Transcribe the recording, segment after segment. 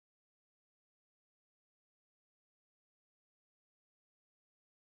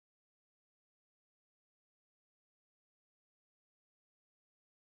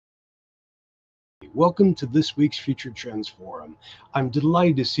Welcome to this week's Future Trends Forum. I'm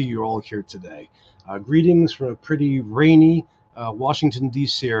delighted to see you all here today. Greetings from a pretty rainy Washington,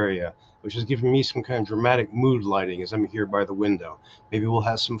 D.C. area, which is giving me some kind of dramatic mood lighting as I'm here by the window. Maybe we'll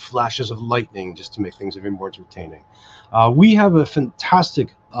have some flashes of lightning just to make things even more entertaining. We have a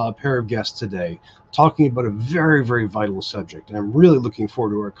fantastic pair of guests today talking about a very, very vital subject, and I'm really looking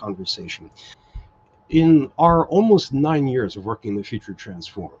forward to our conversation. In our almost 9 years of working in the Future Trends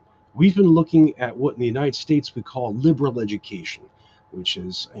Forum, we've been looking at what in the United States we call liberal education, which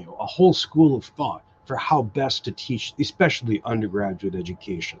is a whole school of thought for how best to teach, especially undergraduate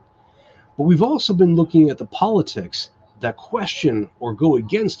education. But we've also been looking at the politics that question or go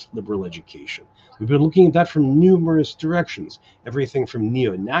against liberal education. We've been looking at that from numerous directions, everything from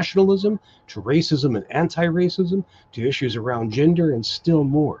neo-nationalism to racism and anti-racism to issues around gender and still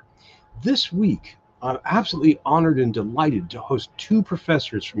more. This week, I'm absolutely honored and delighted to host two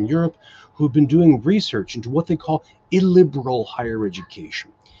professors from Europe who have been doing research into what they call illiberal higher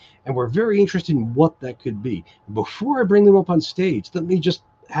education. And we're very interested in what that could be. Before I bring them up on stage, let me just,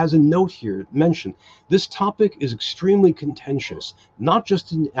 as a note here, mention this topic is extremely contentious, not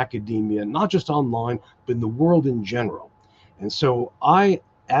just in academia, not just online, but in the world in general. And so I,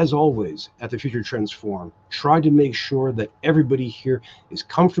 as always, at the Future Trends Forum, try to make sure that everybody here is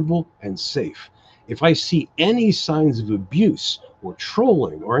comfortable and safe. If I see any signs of abuse or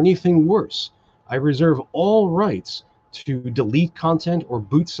trolling or anything worse, I reserve all rights to delete content or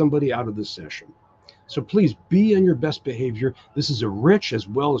boot somebody out of the session. So please be on your best behavior. This is a rich as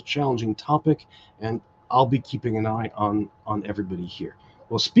well as challenging topic, and I'll be keeping an eye on everybody here.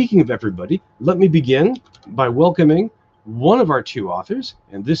 Well, speaking of everybody, let me begin by welcoming one of our two authors,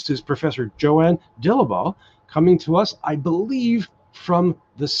 and this is Professor Jo-Anne Dillabough, coming to us, I believe, from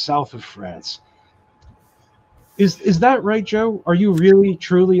the south of France. Is that right, Joe? Are you really,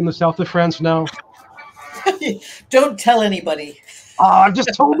 truly in the south of France now? Don't tell anybody. I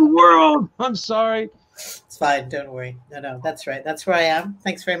just told the world. I'm sorry. It's fine. Don't worry. No, that's right. That's where I am.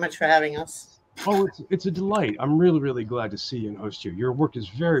 Thanks very much for having us. Oh, it's a delight. I'm really, really glad to see you and host you. Your work is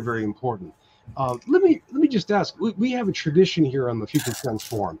very, very important. Let me just ask. We have a tradition here on the Future Trends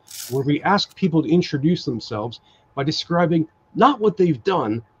Forum where we ask people to introduce themselves by describing not what they've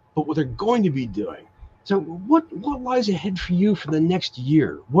done, but what they're going to be doing. So what lies ahead for you for the next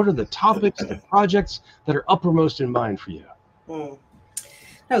year? What are the topics, the projects that are uppermost in mind for you?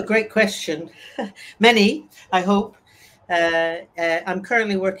 Oh, great question. Many, I hope. I'm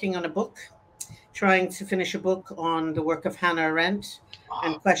currently working on a book, trying to finish a book on the work of Hannah Arendt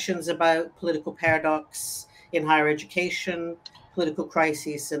and questions about political paradox in higher education, political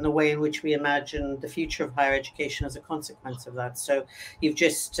crises, and the way in which we imagine the future of higher education as a consequence of that. So you've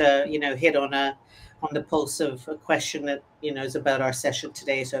just, hit on the pulse of a question that, is about our session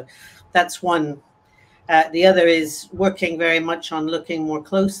today. So that's one. The other is working very much on looking more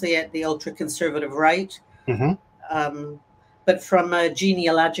closely at the ultra-conservative right, but from a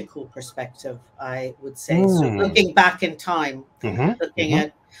genealogical perspective, I would say. So looking back in time, looking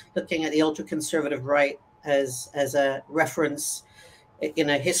at the ultra-conservative right as a reference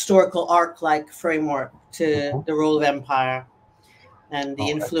in a historical arc-like framework to the role of empire and the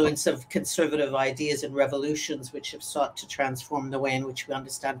influence of conservative ideas and revolutions which have sought to transform the way in which we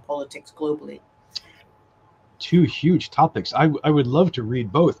understand politics globally. Two huge topics. I would love to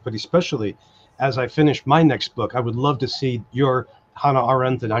read both, but especially as I finish my next book, I would love to see your Hannah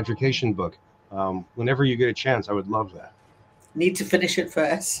Arendt and education book. Whenever you get a chance, I would love that. Need to finish it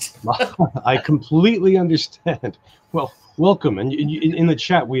first. I completely understand. Well, welcome. And in the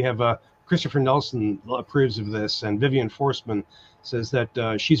chat, we have Christopher Nelson approves of this, and Vivian Forsman says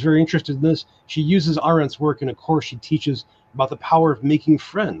that she's very interested in this. She uses Arendt's work in a course she teaches about the power of making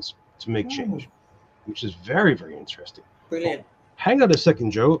friends to make change, which is very, very interesting. Brilliant. Well, hang on a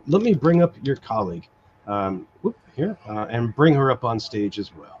second, Joe. Let me bring up your colleague here and bring her up on stage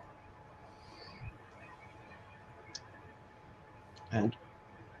as well. And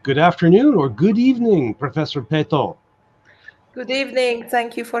good afternoon or good evening, Professor Peto. Good evening.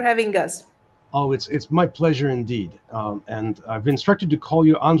 Thank you for having us. Oh, it's my pleasure indeed. And I've been instructed to call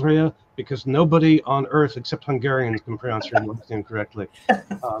you Andrea because nobody on earth except Hungarians can pronounce your last name correctly.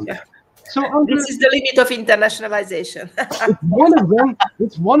 So Andrea, this is the limit of internationalization. It's one of them.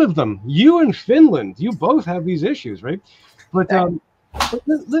 It's one of them. You and Finland, you both have these issues, right? But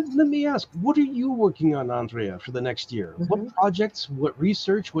let me ask, what are you working on, Andrea, for the next year? What projects, what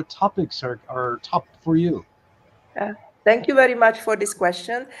research, what topics are top for you? Thank you very much for this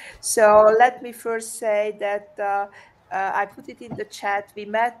question. So let me first say that I put it in the chat. We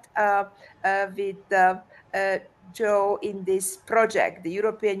met with Jo, in this project, the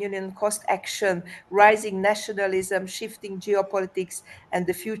European Union Cost Action, Rising Nationalism, Shifting Geopolitics, and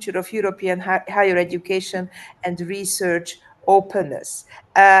the Future of European Higher Education and Research Openness.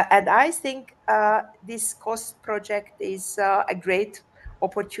 And I think this cost project is a great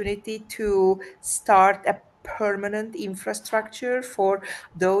opportunity to start a permanent infrastructure for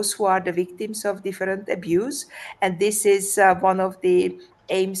those who are the victims of different abuse. And this is one of the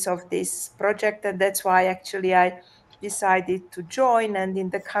aims of this project, and that's why actually I decided to join. And in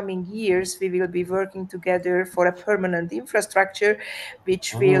the coming years we will be working together for a permanent infrastructure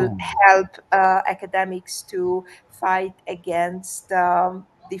which will help academics to fight against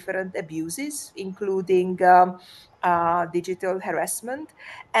different abuses, including digital harassment.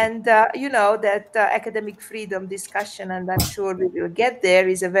 And you know that academic freedom discussion, and I'm sure we will get there,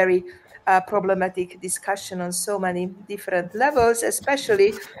 is a very problematic discussion on so many different levels,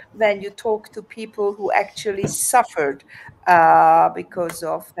 especially when you talk to people who actually suffered because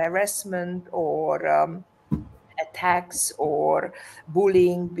of harassment or attacks or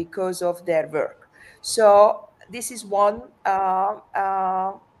bullying because of their work. So this is one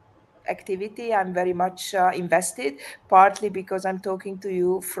activity I'm very much invested, partly because I'm talking to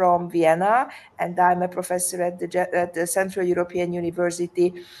you from Vienna and I'm a professor at the Central European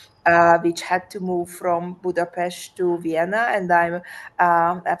University, which had to move from Budapest to Vienna, and I'm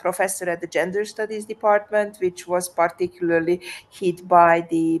a professor at the Gender Studies department, which was particularly hit by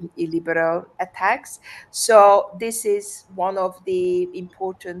the illiberal attacks. So this is one of the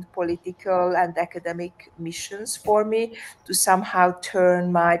important political and academic missions for me, to somehow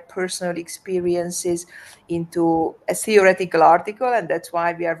turn my personal experiences into a theoretical article. And that's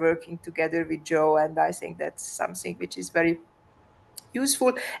why we are working together with Jo, and I think that's something which is very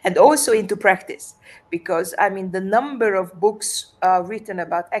useful, and also into practice, because I mean the number of books written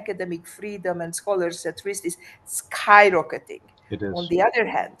about academic freedom and scholars at risk is skyrocketing. It is. On the other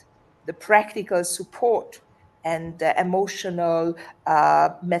hand, the practical support and emotional,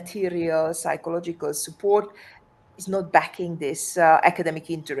 material, psychological support is not backing this academic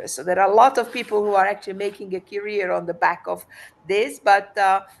interest. So there are a lot of people who are actually making a career on the back of this, but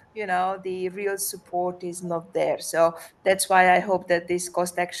you know, the real support is not there. So that's why I hope that this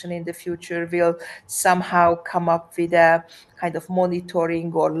cost action in the future will somehow come up with a kind of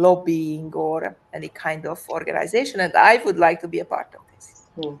monitoring or lobbying or any kind of organization. And I would like to be a part of this.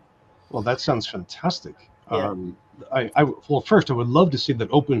 Well, that sounds fantastic. Yeah. Well, first, I would love to see that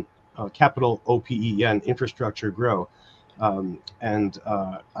open capital OPEN infrastructure grow. I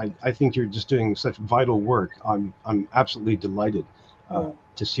think you're just doing such vital work. I'm absolutely delighted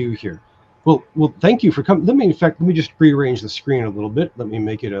to see you here. Well, thank you for coming. Let me just rearrange the screen a little bit. Let me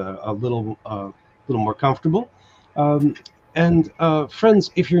make it a little more comfortable.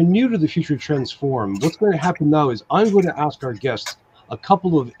 Friends, if you're new to the Future Trends Forum, what's going to happen now is I'm going to ask our guests a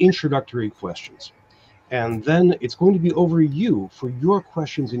couple of introductory questions. And then it's going to be over you for your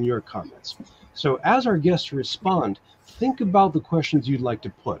questions and your comments. So as our guests respond, think about the questions you'd like to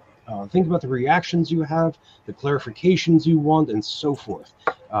put. Think about the reactions you have, the clarifications you want, and so forth.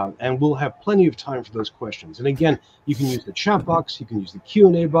 And we'll have plenty of time for those questions. And again, you can use the chat box, you can use the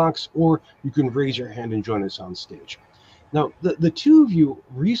Q&A box, or you can raise your hand and join us on stage. Now, the two of you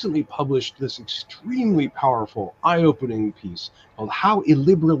recently published this extremely powerful, eye-opening piece called How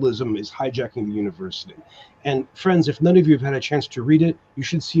Illiberalism is Hijacking the University. And friends, if none of you have had a chance to read it, you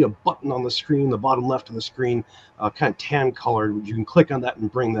should see a button on the screen, the bottom left of the screen, kind of tan colored. You can click on that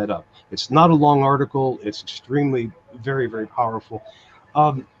and bring that up. It's not a long article. It's extremely, very, very powerful.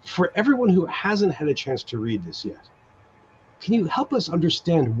 For everyone who hasn't had a chance to read this yet, can you help us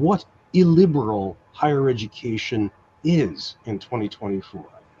understand what illiberal higher education is in 2024?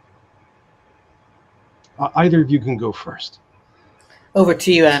 Either of you can go first. Over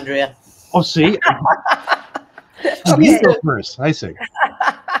to you, Andrea. Oh, see? Okay. You go first, I see.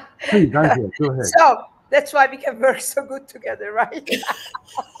 Please, Andrea, go ahead. So that's why we can work so good together, right?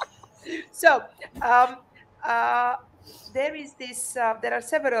 So there is this. There are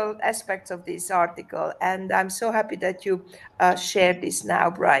several aspects of this article, and I'm so happy that you shared this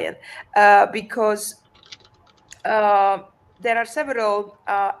now, Brian, because there are several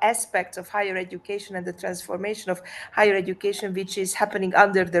aspects of higher education and the transformation of higher education which is happening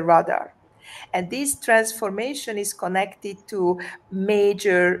under the radar. And this transformation is connected to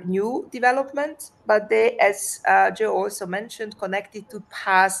major new developments, but they, as Jo also mentioned, connected to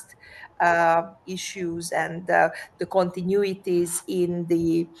past issues and the continuities in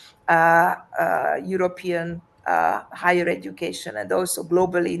the European higher education, and also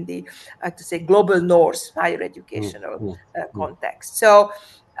globally in the, to say, global north higher educational context. So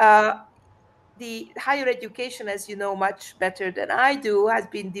the higher education, as you know much better than I do, has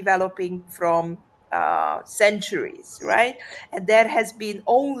been developing from centuries, right? And there has been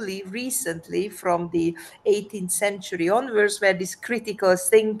only recently, from the 18th century onwards, where this critical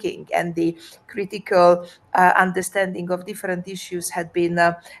thinking and the critical understanding of different issues had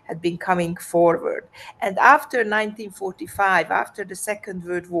been coming forward. And after 1945, after the Second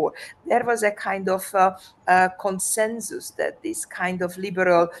World War, there was a kind of consensus that this kind of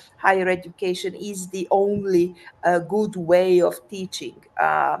liberal higher education is the only good way of teaching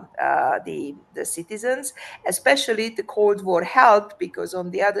the citizens. Especially the Cold War helped, because on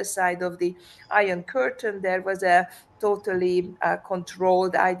the other side of the Iron Curtain there was a totally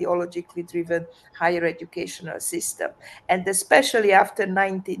controlled, ideologically driven higher educational system. And especially after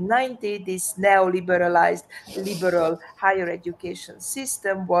 1990, this neoliberalized liberal higher education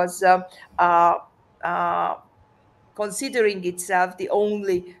system was considering itself the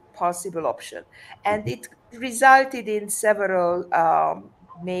only possible option. And it resulted in several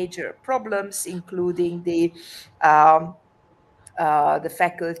major problems, including the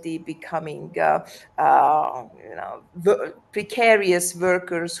faculty becoming precarious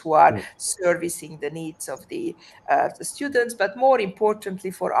workers who are servicing the needs of the students. But more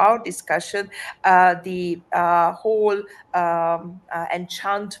importantly for our discussion, the whole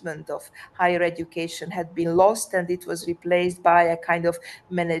enchantment of higher education had been lost, and it was replaced by a kind of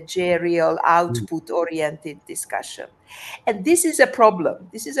managerial, output-oriented discussion. And this is a problem.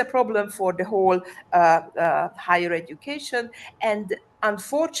 This is a problem for the whole higher education. And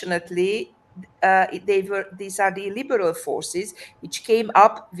unfortunately, these are the illiberal forces which came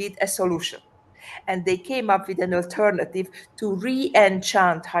up with a solution. And they came up with an alternative to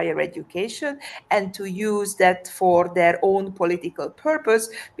re-enchant higher education and to use that for their own political purpose,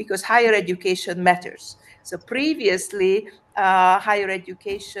 because higher education matters. So previously, higher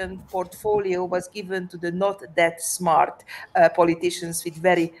education portfolio was given to the not that smart politicians with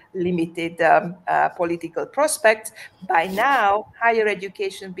very limited political prospects. By now, higher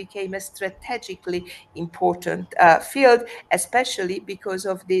education became a strategically important field, especially because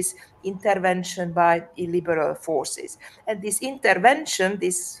of this intervention by illiberal forces. And this intervention,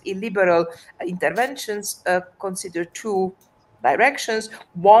 these illiberal interventions, consider two directions.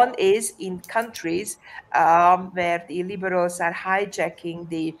 One is in countries where the illiberals are hijacking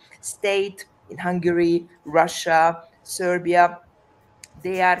the state, in Hungary, Russia, Serbia.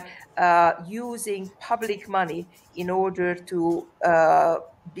 They are using public money in order to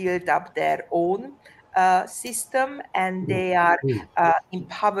build up their own system, and they are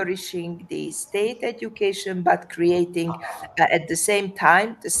impoverishing the state education, but creating at the same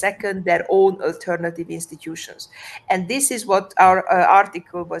time, the second, their own alternative institutions. And this is what our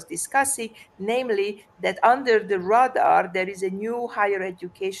article was discussing, namely that under the radar, there is a new higher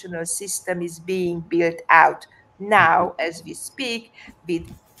educational system is being built out now as we speak, with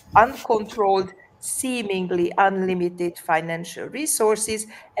uncontrolled, seemingly unlimited financial resources,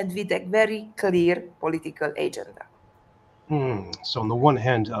 and with a very clear political agenda. So on the one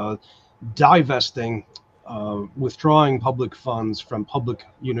hand, divesting, withdrawing public funds from public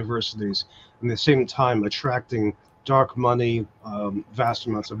universities, and at the same time attracting dark money, vast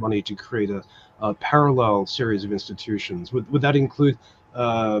amounts of money to create a parallel series of institutions. Would that include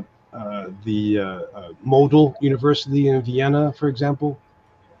the Model University in Vienna, for example?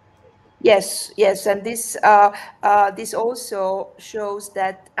 Yes, yes, and this this also shows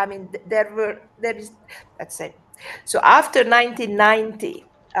that, I mean, there is, let's say, so after 1990,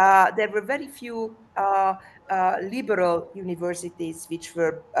 there were very few liberal universities which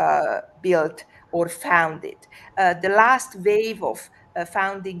were built or founded. The last wave of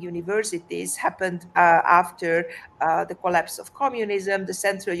founding universities happened after the collapse of communism. The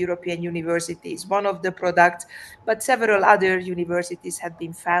Central European University is one of the products, but several other universities had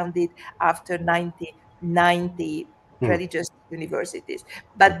been founded after 1990, religious universities.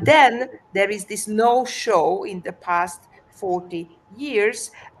 But then there is this no-show in the past 40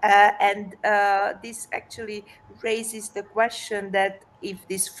 years, and this actually raises the question that if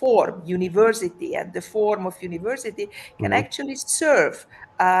this form, university, and the form of university can actually serve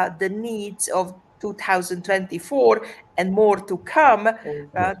the needs of 2024 and more to come,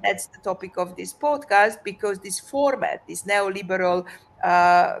 that's the topic of this podcast, because this format, this neoliberal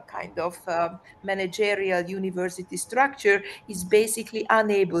kind of managerial university structure is basically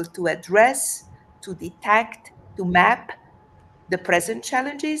unable to address, to detect, to map the present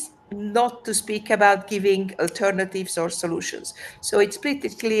challenges, not to speak about giving alternatives or solutions. So it's pretty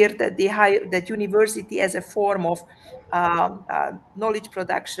clear that that university as a form of knowledge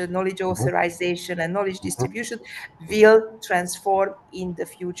production, knowledge authorization, and knowledge distribution will transform in the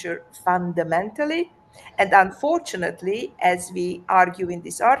future fundamentally. And unfortunately, as we argue in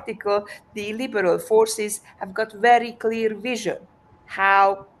this article, the liberal forces have got very clear vision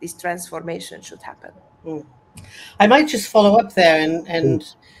how this transformation should happen. I might just follow up there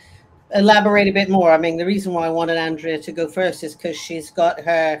and elaborate a bit more. I mean, the reason why I wanted Andrea to go first is because she's got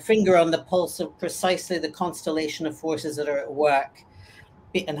her finger on the pulse of precisely the constellation of forces that are at work,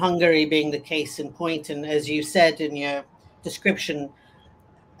 and Hungary being the case in point. And as you said in your description,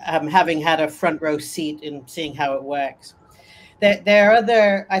 having had a front row seat in seeing how it works. There are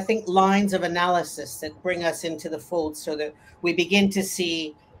other, I think, lines of analysis that bring us into the fold so that we begin to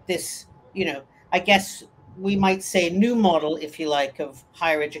see this, I guess we might say new model, if you like, of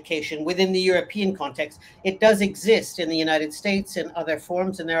higher education within the European context. It does exist in the United States in other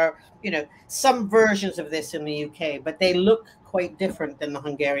forms, and there are, some versions of this in the UK, but they look quite different than the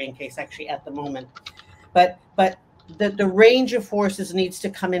Hungarian case actually at the moment. But the range of forces needs to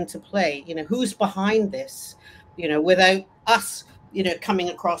come into play. Who's behind this? Without us, coming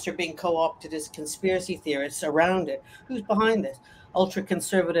across or being co-opted as conspiracy theorists around it. Who's behind this?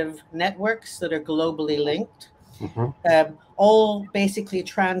 Ultra-conservative networks that are globally linked, all basically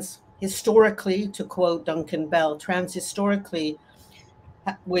historically, to quote Duncan Bell, historically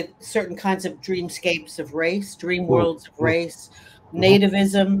with certain kinds of dreamscapes of race, dream worlds of race,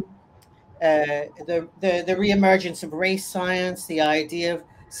 nativism, the reemergence of race science, the idea of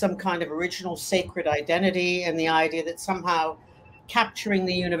some kind of original sacred identity, and the idea that somehow capturing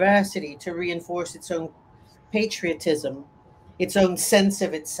the university to reinforce its own patriotism, its own sense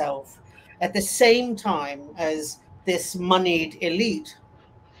of itself, at the same time as this moneyed elite,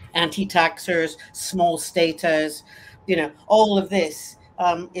 anti-taxers, small staters, all of this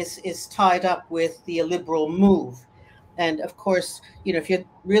is tied up with the illiberal move. And of course, if you're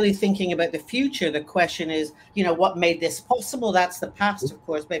really thinking about the future, the question is, what made this possible? That's the past, of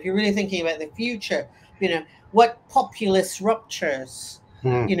course. But if you're really thinking about the future, what populist ruptures,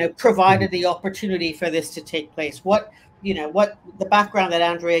 provided the opportunity for this to take place? What the background that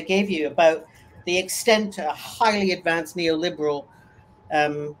Andrea gave you about the extent to a highly advanced neoliberal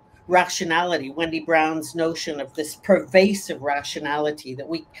rationality, Wendy Brown's notion of this pervasive rationality that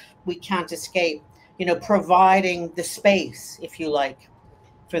we can't escape, providing the space, if you like,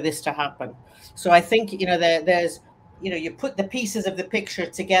 for this to happen. So I think, there's, you put the pieces of the picture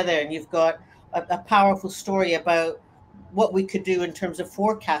together and you've got a powerful story about what we could do in terms of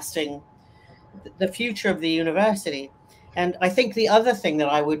forecasting the future of the university. And I think the other thing that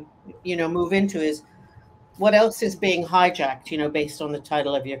I would, move into is what else is being hijacked, based on the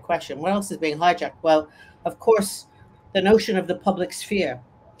title of your question. What else is being hijacked? Well, of course, the notion of the public sphere.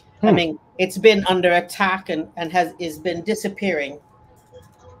 I mean, it's been under attack and has been disappearing,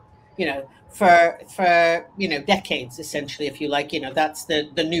 for decades, essentially, if you like. That's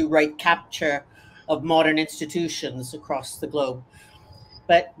the new right capture of modern institutions across the globe.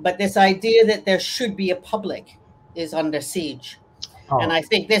 But this idea that there should be a public is under siege. And I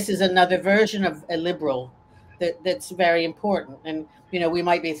think this is another version of illiberal that's very important. And, we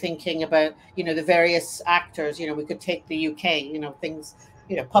might be thinking about, the various actors, we could take the UK, things,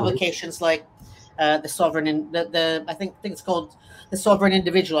 publications like the Sovereign, I think it's called The Sovereign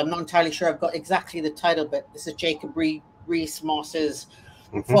Individual. I'm not entirely sure I've got exactly the title, but this is Jacob Rees-Moss's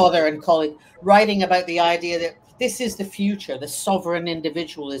father and colleague writing about the idea that this is the future. The sovereign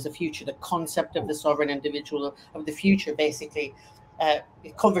individual is the future. The concept of the sovereign individual of the future, basically. A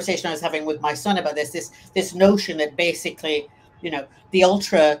conversation I was having with my son about this notion that basically, the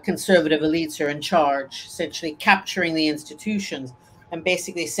ultra conservative elites are in charge, essentially capturing the institutions and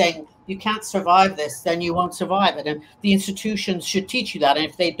basically saying, you can't survive this, then you won't survive it. And the institutions should teach you that. And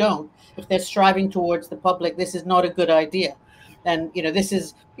if they don't, if they're striving towards the public, this is not a good idea. And, this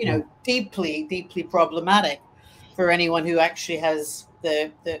is, deeply, deeply problematic for anyone who actually has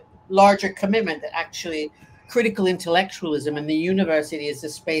the larger commitment that actually critical intellectualism and the university is a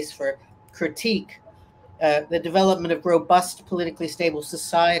space for critique, the development of robust, politically stable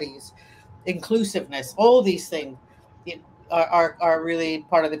societies, inclusiveness, all these things are really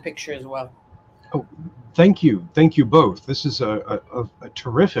part of the picture as well. Oh, thank you both. This is a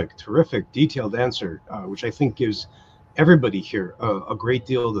terrific, detailed answer, which I think gives everybody here a great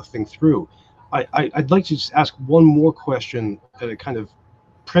deal to think through. I'd like to just ask one more question, a kind of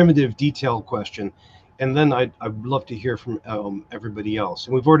primitive, detailed question, and then I'd love to hear from everybody else.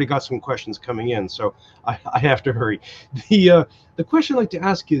 And we've already got some questions coming in, so I have to hurry. The question I'd like to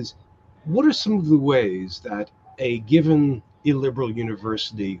ask is, what are some of the ways that a given illiberal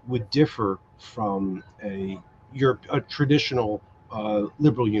university would differ from a a traditional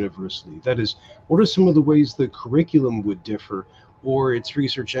liberal university? That is, what are some of the ways the curriculum would differ, or its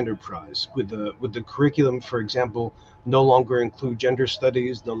research enterprise? Would the curriculum, for example, no longer include gender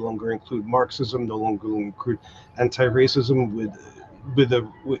studies, no longer include Marxism, no longer include anti-racism?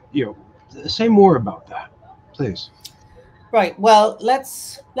 Say more about that, please. Right. Well,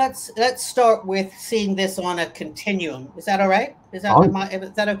 let's start with seeing this on a continuum. Is that all right? Is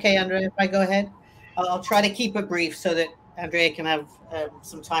that okay, Andrea? If I go ahead, I'll try to keep it brief so that Andrea can have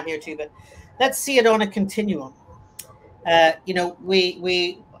some time here too. But let's see it on a continuum. I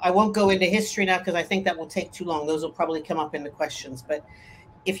won't go into history now because I think that will take too long. Those will probably come up in the questions. But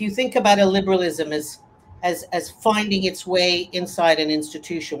if you think about illiberalism as finding its way inside an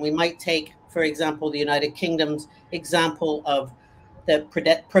institution, we might take, for example, the United Kingdom's example of the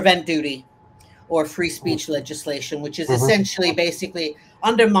prevent duty or free speech legislation, which is essentially basically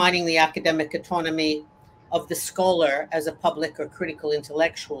undermining the academic autonomy of the scholar as a public or critical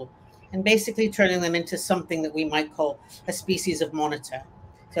intellectual, and basically turning them into something that we might call a species of monitor.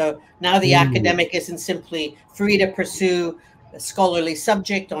 So now the academic isn't simply free to pursue a scholarly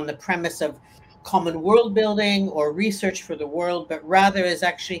subject on the premise of common world building or research for the world, but rather is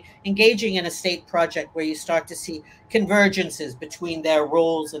actually engaging in a state project where you start to see convergences between their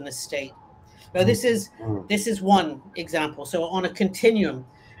roles in the state. Now, this is one example. So on a continuum,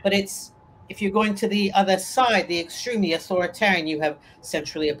 but if you're going to the other side, the extreme, the authoritarian, you have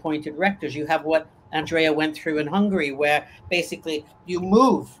centrally appointed rectors. You have what Andrea went through in Hungary, where basically you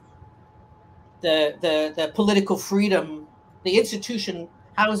move the political freedom, the institution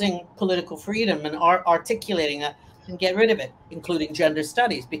housing political freedom and articulating that, and get rid of it, including gender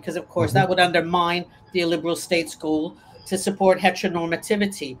studies, because of course that would undermine the illiberal state's goal to support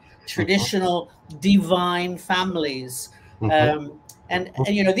heteronormativity, traditional divine families. And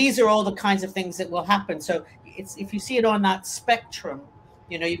these are all the kinds of things that will happen. So if you see it on that spectrum,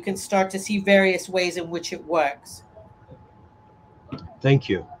 you can start to see various ways in which it works. Thank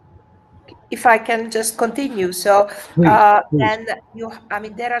you. If I can just continue. So, please. And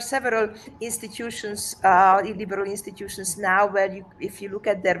there are several institutions, illiberal institutions now, where if you look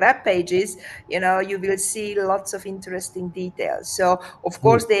at their web pages, you will see lots of interesting details. So, of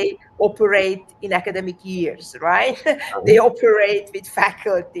course, they operate in academic years, right? They operate with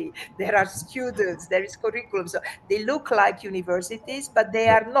faculty. There are students. There is curriculum. So they look like universities, but they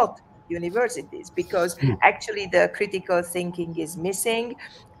are not universities, because actually the critical thinking is missing.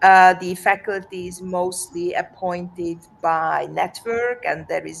 The faculty is mostly appointed by network, and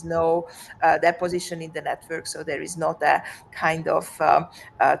there is no their position in the network, so there is not a kind of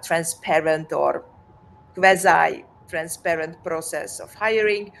transparent or quasi-transparent process of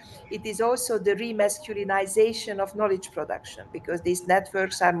hiring. It is also the remasculinization of knowledge production, because these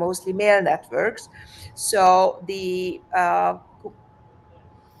networks are mostly male networks. So the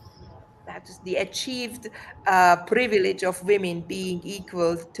achieved privilege of women being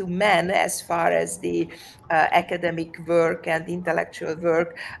equal to men as far as the academic work and intellectual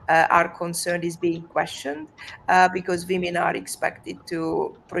work are concerned is being questioned, because women are expected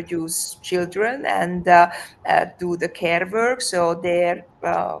to produce children and do the care work. So they're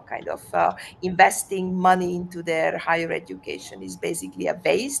investing money into their higher education is basically a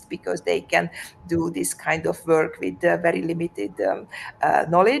waste, because they can do this kind of work with very limited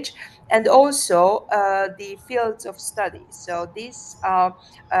knowledge. And also the fields of study. So these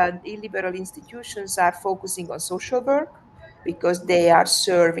illiberal institutions are focusing on social work, because they are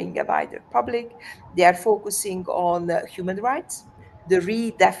serving a wider public. They are focusing on human rights, the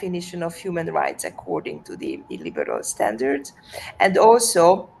redefinition of human rights according to the illiberal standards. And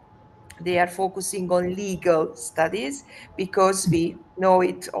also they are focusing on legal studies, because we know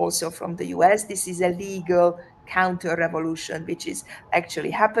it also from the US. This is a legal counter-revolution which is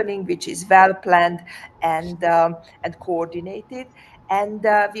actually happening, which is well planned and coordinated. And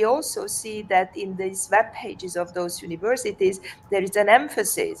we also see that in these web pages of those universities, there is an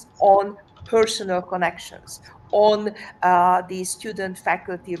emphasis on personal connections, on the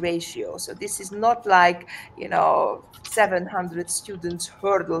student-faculty ratio. So this is not like, 700 students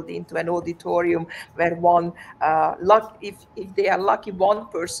hurtled into an auditorium where if they are lucky, one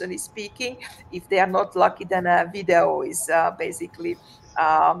person is speaking. If they are not lucky, then a video is basically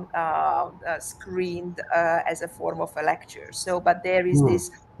screened as a form of a lecture. So, but there is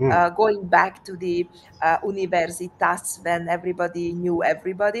this going back to the universitas, when everybody knew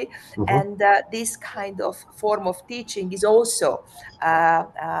everybody. And this kind of form of teaching is also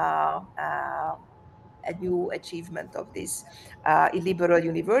a new achievement of this illiberal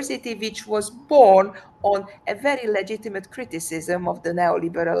university, which was born on a very legitimate criticism of the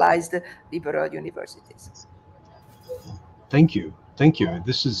neoliberalized liberal universities. Thank you. Thank you.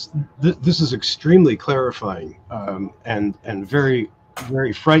 This is extremely clarifying, and very,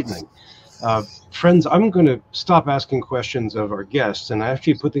 very frightening. Friends, I'm going to stop asking questions of our guests and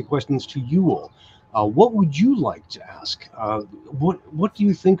actually put the questions to you all. What would you like to ask? What do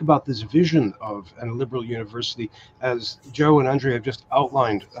you think about this vision of an illiberal university, as Jo and Andrea have just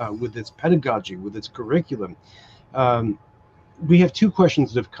outlined, with its pedagogy, with its curriculum? We have two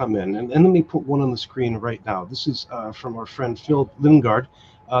questions that have come in, and let me put one on the screen right now. This is from our friend Phil Lingard,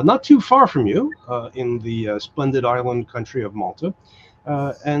 not too far from you, in the splendid island country of Malta.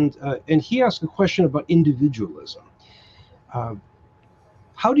 And he asked a question about individualism.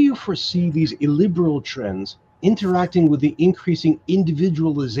 How do you foresee these illiberal trends interacting with the increasing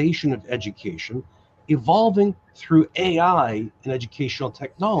individualization of education, evolving through AI and educational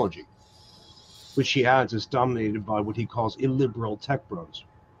technology, which he adds is dominated by what he calls illiberal tech bros?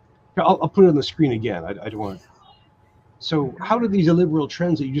 I'll put it on the screen again. I don't want to. So how do these illiberal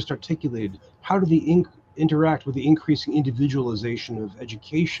trends that you just articulated, how do they interact with the increasing individualization of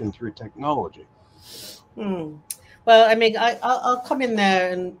education through technology? Well, I mean, I'll come in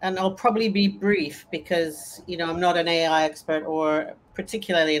there and I'll probably be brief because, you know, I'm not an AI expert or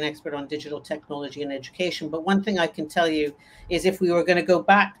particularly an expert on digital technology and education. But one thing I can tell you is if we were going to go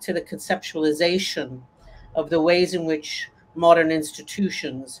back to the conceptualization of the ways in which modern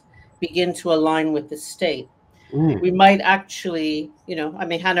institutions begin to align with the state, we might actually, you know, I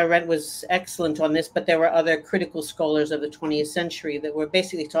mean, Hannah Arendt was excellent on this, but there were other critical scholars of the 20th century that were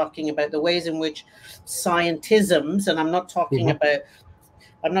basically talking about the ways in which scientisms, and I'm not talking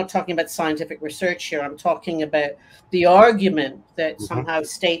about scientific research here. I'm talking about the argument that somehow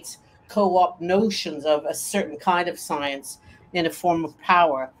states co-opt notions of a certain kind of science in a form of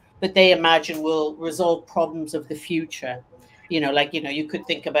power that they imagine will resolve problems of the future. You know, like, you know, you could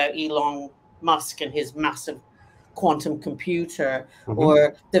think about Elon Musk and his massive quantum computer,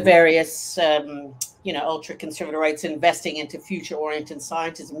 or the various, you know, ultra-conservative rights investing into future-oriented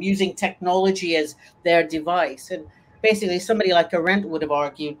scientism, using technology as their device. And basically, somebody like Arendt would have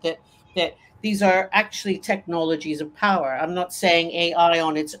argued that these are actually technologies of power. I'm not saying AI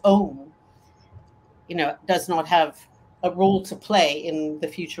on its own, you know, does not have a role to play in the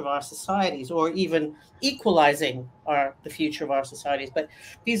future of our societies, or even equalizing the future of our societies. But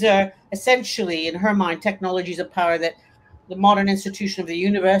these are essentially, in her mind, technologies of power that the modern institution of the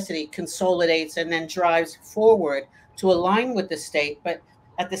university consolidates and then drives forward to align with the state, but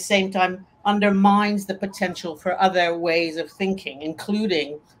at the same time undermines the potential for other ways of thinking,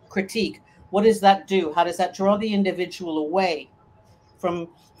 including critique. What does that do? How does that draw the individual away from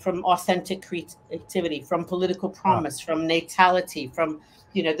authentic creativity, from political promise, from natality, from,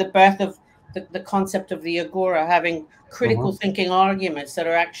 you know, the birth of the concept of the agora, having critical thinking arguments that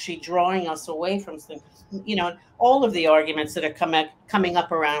are actually drawing us away from things, you know, all of the arguments that are coming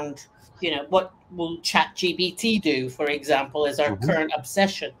up around, you know, what will ChatGPT do, for example, is our current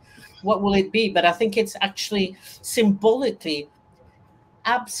obsession. What will it be? But I think it's actually symbolically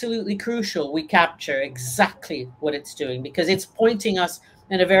absolutely crucial we capture exactly what it's doing, because it's pointing us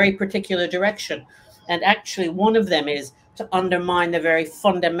in a very particular direction. And actually, one of them is to undermine the very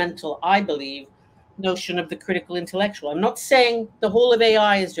fundamental, I believe, notion of the critical intellectual. I'm not saying the whole of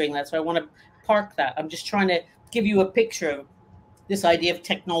AI is doing that, so I want to park that. I'm just trying to give you a picture of this idea of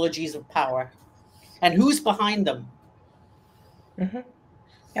technologies of power and who's behind them.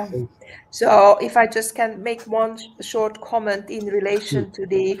 Yeah. So if I just can make one short comment in relation to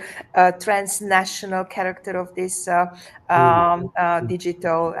the transnational character of this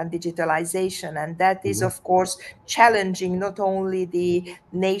digital and digitalization, and that is, of course, challenging not only the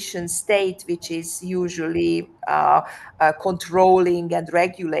nation state, which is usually controlling and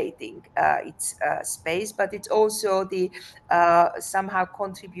regulating its space, but it's also the somehow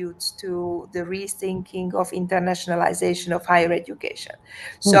contributes to the rethinking of internationalization of higher education.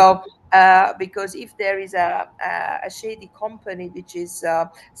 So, because if there is a shady company which is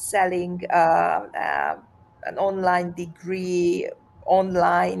selling an online degree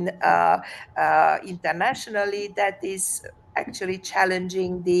online internationally, that is actually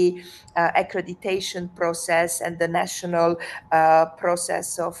challenging the accreditation process and the national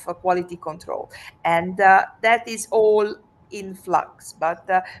process of quality control. And that is all in flux. But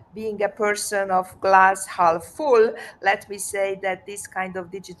being a person of glass half full, let me say that this kind of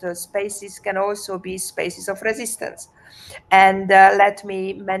digital spaces can also be spaces of resistance. And let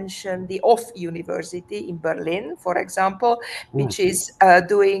me mention the OFF University in Berlin, for example, which is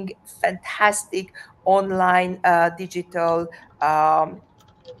doing fantastic online digital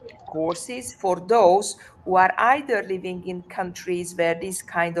courses for those who are either living in countries where these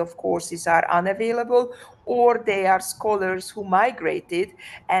kind of courses are unavailable, or they are scholars who migrated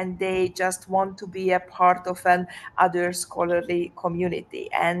and they just want to be a part of an other scholarly community.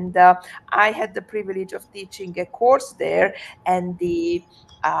 And I had the privilege of teaching a course there, and the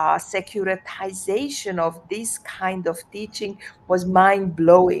securitization of this kind of teaching was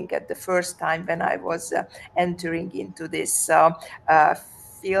mind-blowing at the first time when I was entering into this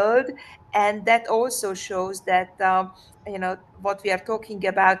field. And that also shows that what we are talking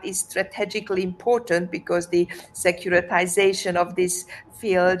about is strategically important, because the securitization of this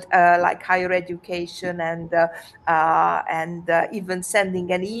field, like higher education, and even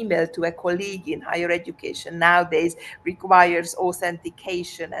sending an email to a colleague in higher education nowadays requires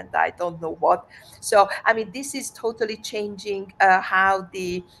authentication and I don't know what. So, I mean, this is totally changing how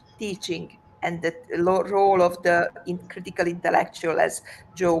the teaching and the role of the critical intellectual, as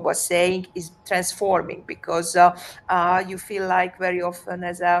Jo was saying, is transforming, because you feel like very often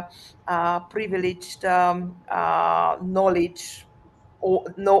as a privileged knowledge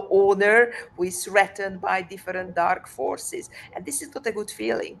no owner who is threatened by different dark forces, and this is not a good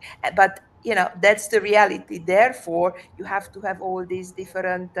feeling. But that's the reality. Therefore, you have to have all these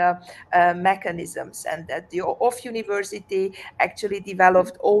different mechanisms, and that the Off University actually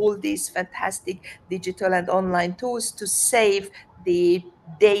developed all these fantastic digital and online tools to save the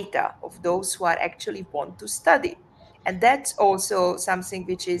data of those who are actually want to study. And that's also something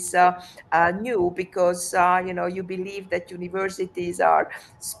which is new, because you believe that universities are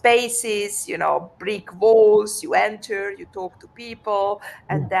spaces, brick walls. You enter, you talk to people,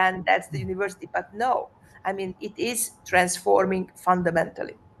 and then that's the university. But no, I mean, it is transforming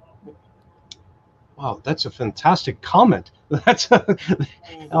fundamentally. Wow, that's a fantastic comment. That's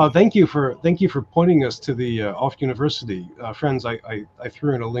thank you for pointing us to the Off University, friends. I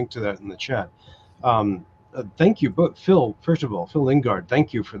threw in a link to that in the chat. Thank you, but Phil. First of all, Phil Lingard,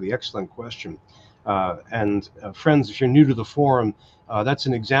 thank you for the excellent question. And friends, if you're new to the forum, that's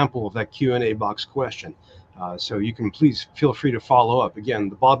an example of that Q&A box question. So you can please feel free to follow up. Again,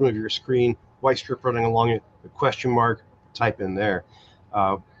 the bottom of your screen, white strip running along it, the question mark, type in there.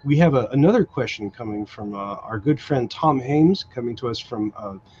 We have another question coming from our good friend Tom Hames, coming to us from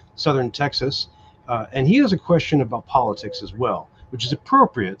Southern Texas. And he has a question about politics as well, which is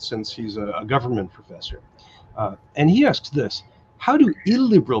appropriate since he's a government professor. And he asks this: how do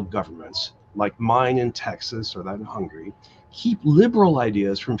illiberal governments, like mine in Texas or that in Hungary, keep liberal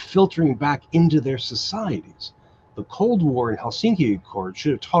ideas from filtering back into their societies? The Cold War and Helsinki Accord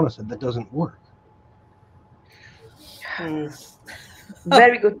should have taught us that doesn't work.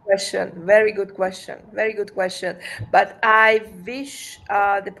 Very good question. Very good question. Very good question. But I wish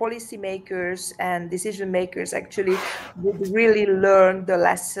the policymakers and decision makers actually would really learn the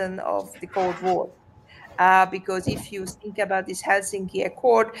lesson of the Cold War. Because if you think about this Helsinki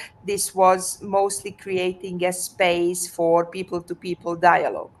Accord, this was mostly creating a space for people-to-people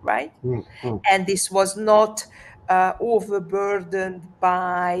dialogue, right? And this was not overburdened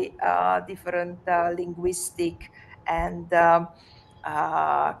by different linguistic and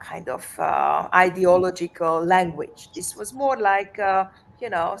kind of ideological language. This was more like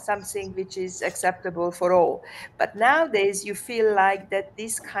something which is acceptable for all. But nowadays you feel like that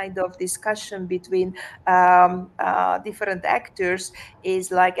this kind of discussion between different actors is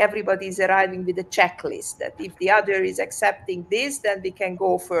like everybody's arriving with a checklist, that if the other is accepting this, then we can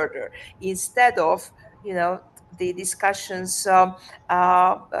go further, instead of the discussions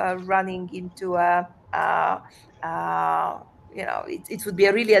running into it would be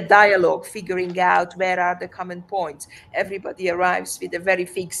really a dialogue, figuring out where are the common points. Everybody arrives with a very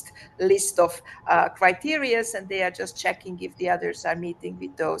fixed list of criteria, and they are just checking if the others are meeting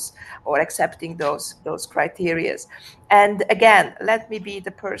with those or accepting those criteria. And again, let me be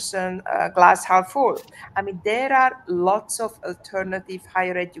the person glass half full. I mean, there are lots of alternative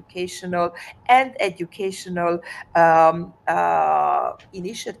higher educational and educational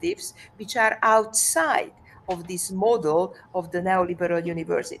initiatives which are outside of this model of the neoliberal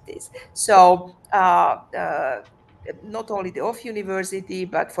universities. So not only the Off University,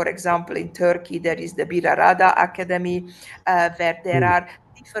 but for example, in Turkey, there is the Bir Arada Academy, where there are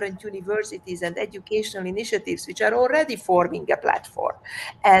different universities and educational initiatives which are already forming a platform.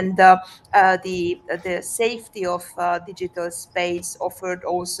 And the safety of digital space offered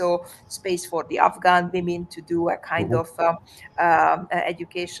also space for the Afghan women to do a kind of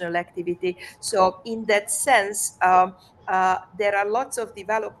educational activity. So in that sense, there are lots of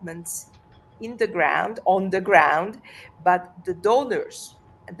developments on the ground, but the donors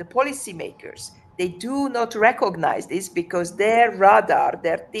and the policymakers, they do not recognize this, because their radar,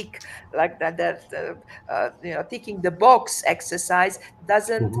 their tick, like that, ticking the box exercise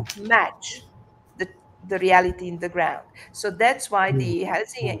doesn't match the reality in the ground. So that's why the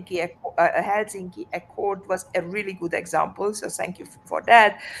Helsinki Accord was a really good example. So thank you for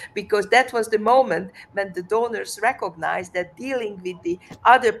that, because that was the moment when the donors recognized that dealing with the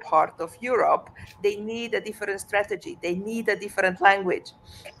other part of Europe, they need a different strategy, they need a different language.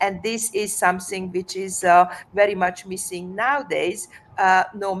 And this is something which is very much missing nowadays,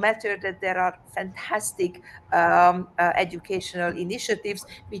 no matter that there are fantastic educational initiatives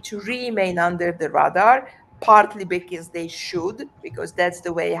which remain under the radar, partly because they should, because that's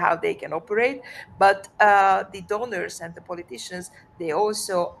the way how they can operate. But the donors and the politicians, they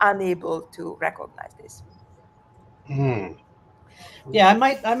also unable to recognize this. Yeah,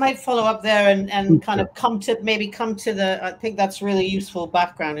 I might follow up there and kind of come to the, I think that's really useful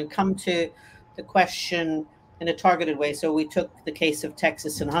background, and come to the question in a targeted way. So we took the case of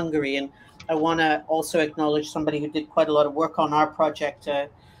Texas and Hungary, and I want to also acknowledge somebody who did quite a lot of work on our project,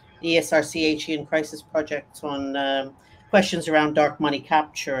 ESRC and Crisis Project, on questions around dark money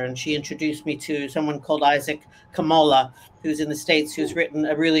capture. And she introduced me to someone called Isaac Kamola, who's in the States, who's written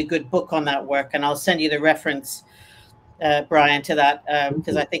a really good book on that work. And I'll send you the reference, Brian, to that,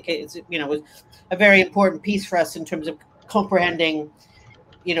 because I think it's, was a very important piece for us in terms of comprehending,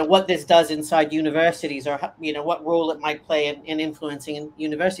 what this does inside universities, or, what role it might play in influencing in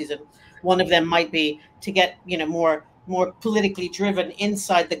universities. And one of them might be to get, more politically driven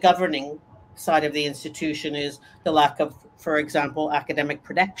inside the governing side of the institution, is the lack of, for example, academic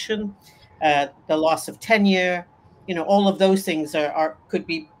protection, the loss of tenure. All of those things could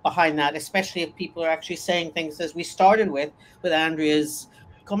be behind that, especially if people are actually saying things, as we started with Andrea's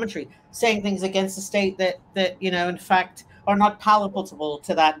commentary, saying things against the state that in fact are not palatable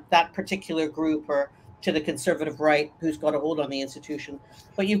to that particular group, or to the conservative right who's got a hold on the institution.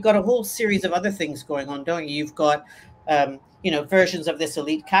 But you've got a whole series of other things going on, don't you? You've got versions of this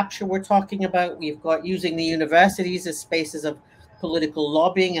elite capture we're talking about. We've got using the universities as spaces of political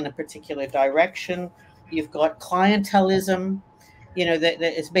lobbying in a particular direction. You've got clientelism, that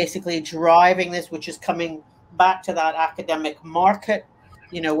is basically driving this, which is coming back to that academic market,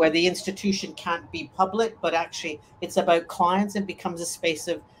 where the institution can't be public, but actually it's about clients. It becomes a space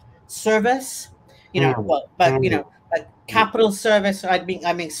of service, like capital service. I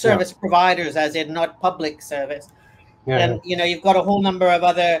mean service providers, as in not public service. And you've got a whole number of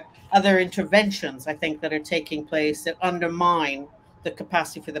other interventions, I think, that are taking place that undermine the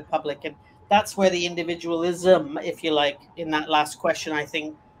capacity for the public. And that's where the individualism, if you like, in that last question, I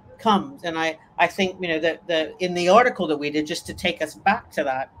think, comes. And I think, that in the article that we did, just to take us back to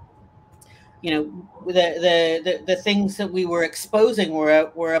that, the things that we were exposing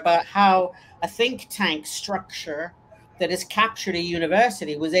were about how a think tank structure that has captured a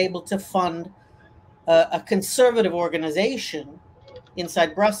university was able to fund a conservative organization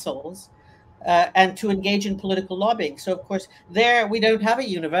inside Brussels, and to engage in political lobbying. So, of course, there we don't have a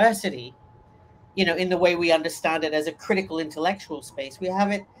university, in the way we understand it as a critical intellectual space. We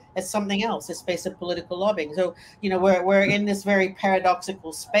have it as something else, a space of political lobbying. So, we're in this very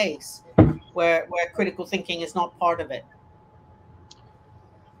paradoxical space where critical thinking is not part of it.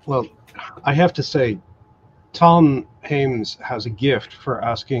 Well, I have to say, Tom Hames has a gift for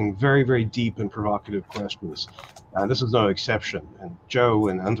asking very, very deep and provocative questions. And this is no exception. And Joe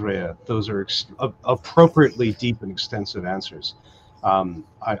and Andrea, those are appropriately deep and extensive answers.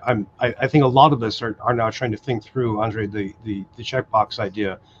 I think a lot of us are now trying to think through, Andrea, the checkbox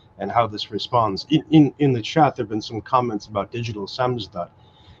idea and how this responds. In the chat, there have been some comments about digital samizdat.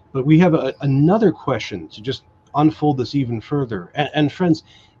 But we have another question to just unfold this even further. And friends,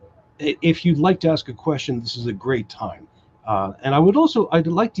 if you'd like to ask a question, this is a great time. And I'd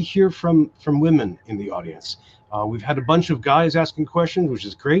like to hear from women in the audience. We've had a bunch of guys asking questions, which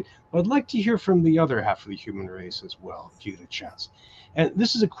is great, but I'd like to hear from the other half of the human race as well, if you get a chance. And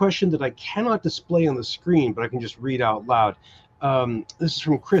this is a question that I cannot display on the screen, but I can just read out loud. This is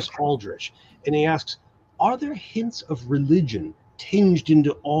from Chris Aldrich, and he asks, are there hints of religion tinged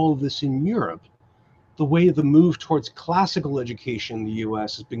into all of this in Europe, the way the move towards classical education in the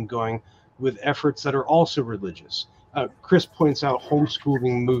US has been going, with efforts that are also religious? Chris points out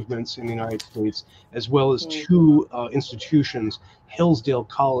homeschooling movements in the United States, as well as two institutions, Hillsdale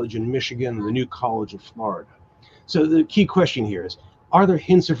College in Michigan, the New College of Florida. So the key question here is, are there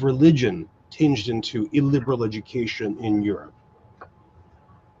hints of religion tinged into illiberal education in Europe?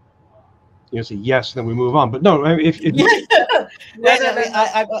 Say yes, then we move on. But no,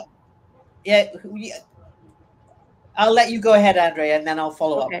 I'll let you go ahead, Andrea, and then I'll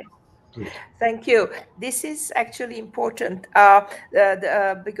follow up. Thank you. This is actually important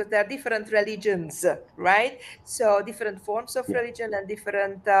because there are different religions, right? So different forms of religion and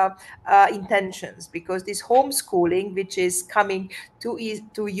different intentions, because this homeschooling, which is coming to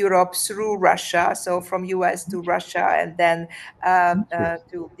Europe through Russia, so from US to Russia and then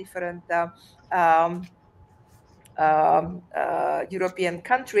to different European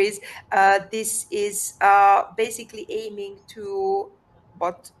countries, this is basically aiming to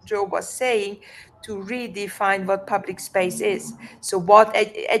what Joe was saying, to redefine what public space is. So what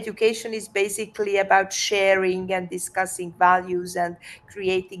education is basically about sharing and discussing values and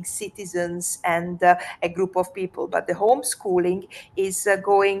creating citizens and a group of people. But the homeschooling is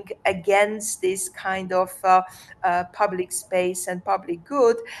going against this kind of public space and public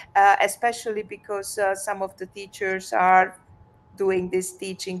good, especially because some of the teachers are doing this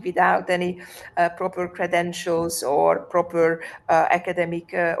teaching without any proper credentials or proper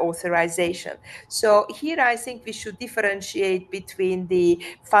academic authorization. So here I think we should differentiate between the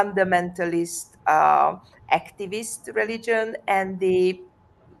fundamentalist activist religion and the,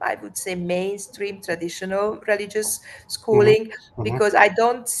 I would say, mainstream traditional religious schooling, because I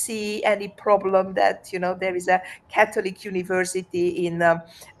don't see any problem that, you know, there is a Catholic university in a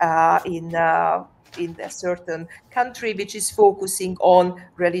certain country which is focusing on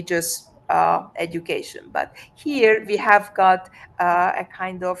religious education. But here we have got a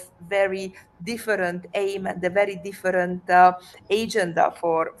kind of very different aim and a very different agenda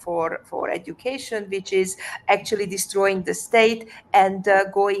for education, which is actually destroying the state and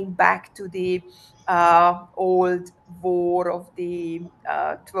going back to the old war of the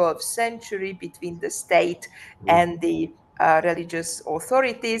 12th century between the state and the religious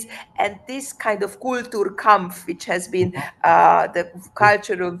authorities. And this kind of Kulturkampf, which has been the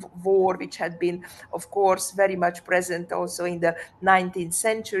cultural war, which had been, of course, very much present also in the 19th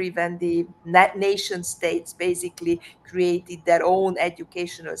century, when the nation states basically created their own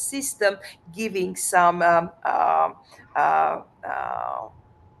educational system, giving some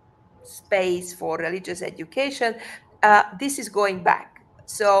space for religious education. This is going back.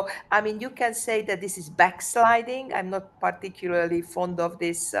 So, I mean, you can say that this is backsliding. I'm not particularly fond of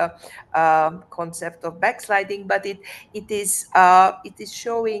this concept of backsliding, but it is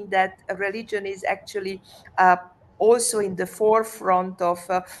showing that religion is actually also in the forefront of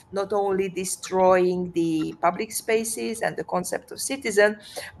not only destroying the public spaces and the concept of citizen,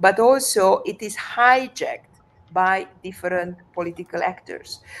 but also it is hijacked by different political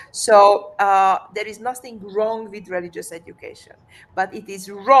actors. So there is nothing wrong with religious education, but it is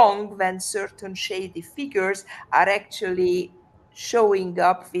wrong when certain shady figures are actually showing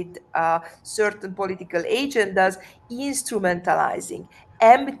up with certain political agendas, instrumentalizing,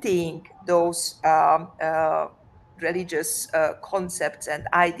 emptying those religious concepts and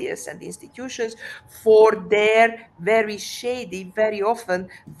ideas and institutions for their very shady, very often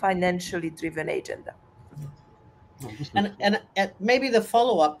financially driven agenda. And maybe the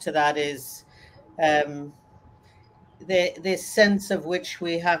follow-up to that is this sense of which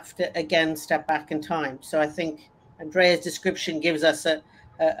we have to again step back in time. So I think Andrea's description gives us a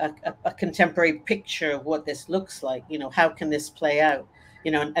contemporary picture of what this looks like. You know, how can this play out? You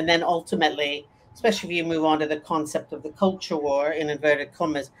know, and then ultimately, especially if you move on to the concept of the culture war, in inverted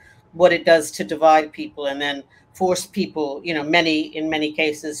commas, what it does to divide people and then force people, you know, in many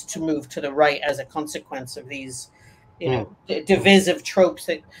cases, to move to the right as a consequence of these, you know, divisive tropes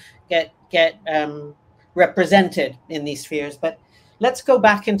that get represented in these spheres. But let's go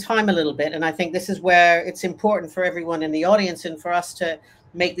back in time a little bit. And I think this is where it's important for everyone in the audience and for us to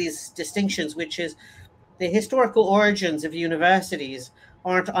make these distinctions, which is the historical origins of universities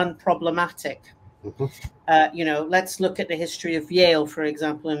aren't unproblematic. You know, let's look at the history of Yale, for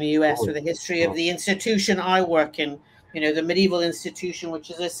example, in the US, or the history of the institution I work in, you know, the medieval institution,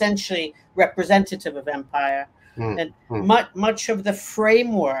 which is essentially representative of empire. And much of the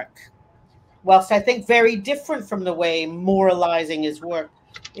framework, whilst I think very different from the way moralizing is worked,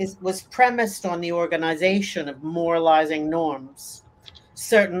 was premised on the organization of moralizing norms,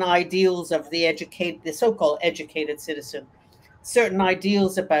 certain ideals of the so-called educated citizen, certain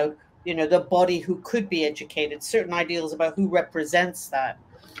ideals about, you know, the body who could be educated, certain ideals about who represents that.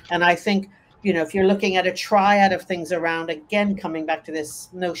 And I think, you know, if you're looking at a triad of things around, again, coming back to this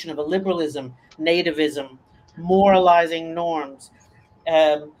notion of illiberalism, nativism, moralizing norms,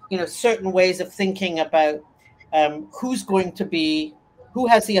 you know, certain ways of thinking about who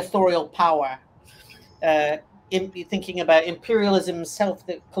has the authorial power, thinking about imperialism,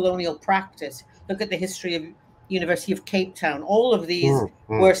 the colonial practice. Look at the history of University of Cape Town. All of these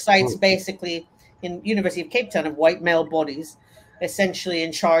were sites basically in University of Cape Town of white male bodies essentially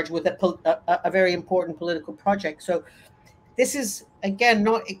in charge with a very important political project. So this is, again,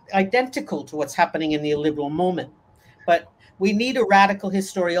 not identical to what's happening in the illiberal moment, but we need a radical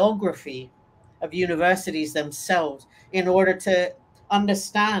historiography of universities themselves in order to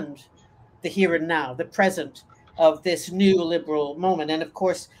understand the here and now, the present of this new liberal moment. And of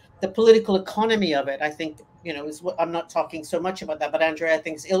course, the political economy of it, I think, is what I'm not talking so much about that, but Andrea, I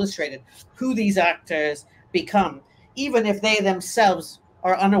think, is illustrated who these actors become, even if they themselves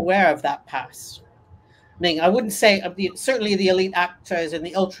are unaware of that past. I wouldn't say certainly the elite actors in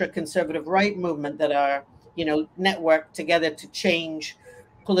the ultra conservative right movement that are, networked together to change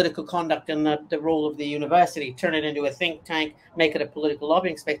political conduct and the role of the university, turn it into a think tank, make it a political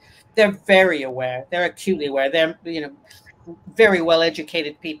lobbying space. They're very aware. They're acutely aware. They're, very well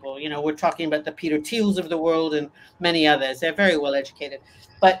educated people. We're talking about the Peter Thiels of the world and many others. They're very well educated.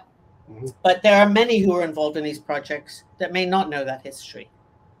 But there are many who are involved in these projects that may not know that history.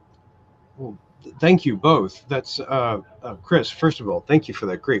 Well, thank you both. That's Chris, first of all, thank you for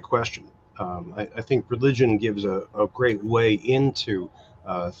that great question. I think religion gives a great way into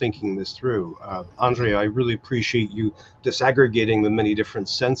thinking this through. Andrea, I really appreciate you disaggregating the many different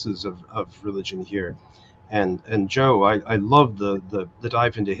senses of religion here. And Jo, I love the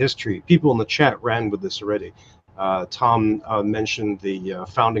dive into history. People in the chat ran with this already. Tom mentioned the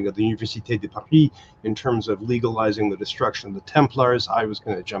founding of the Université de Paris in terms of legalizing the destruction of the Templars. I was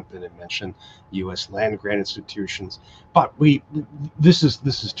going to jump in and mention U.S. land grant institutions, but this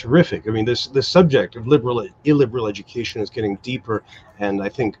is terrific. I mean, this subject of illiberal education is getting deeper and I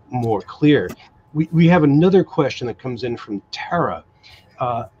think more clear. We have another question that comes in from Tara.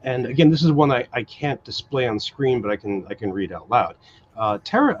 And again, this is one I can't display on screen, but I can read out loud.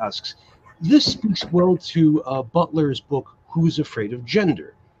 Tara asks, this speaks well to Butler's book, Who's Afraid of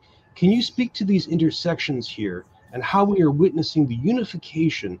Gender? Can you speak to these intersections here and how we are witnessing the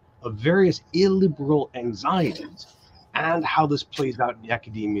unification of various illiberal anxieties and how this plays out in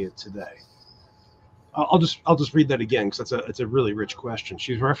academia today? I'll just read that again because it's a really rich question.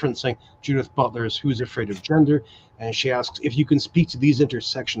 She's referencing Judith Butler's Who's Afraid of Gender, and she asks if you can speak to these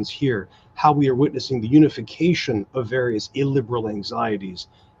intersections here, how we are witnessing the unification of various illiberal anxieties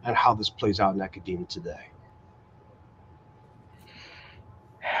and how this plays out in academia today.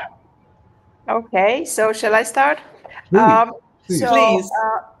 Okay, so shall I start? Please.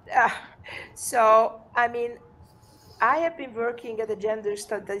 So, I mean, I have been working at the gender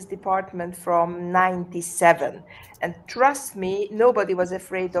studies department from '97, and trust me, nobody was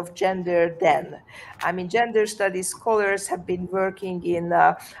afraid of gender then. I mean, gender studies scholars have been working in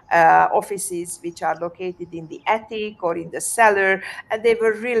offices which are located in the attic or in the cellar, and they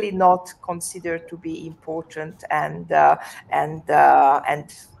were really not considered to be important and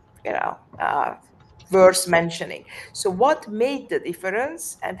worth mentioning. So, what made the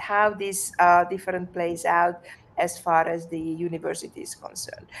difference, and how this difference plays out as far as the university is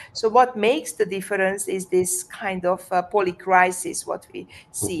concerned? So what makes the difference is this kind of polycrisis, what we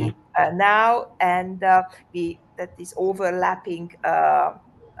see now, and that is overlapping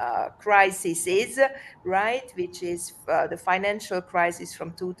crises, right? Which is the financial crisis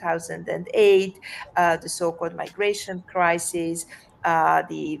from 2008, the so-called migration crisis,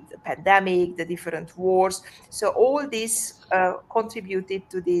 the pandemic, the different wars. So all this contributed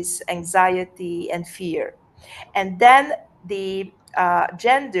to this anxiety and fear. And then the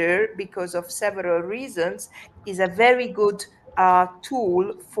gender, because of several reasons, is a very good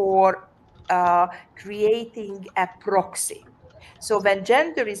tool for creating a proxy. So when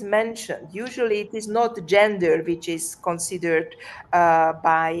gender is mentioned, usually it is not gender which is considered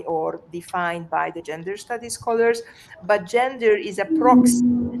by or defined by the gender studies scholars, but gender is a proxy.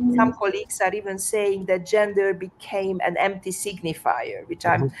 Some colleagues are even saying that gender became an empty signifier, which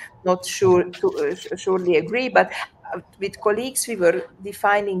I'm not sure to surely agree, but with colleagues we were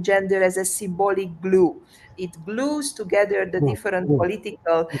defining gender as a symbolic glue. It glues together the different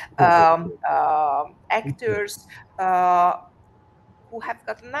political actors who have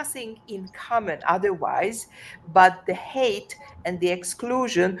got nothing in common otherwise but the hate and the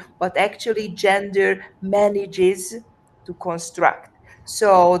exclusion, what actually gender manages to construct.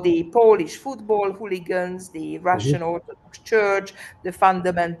 So the Polish football hooligans, the Russian Orthodox Church, the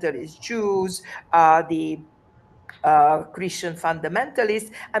fundamentalist Jews, the Christian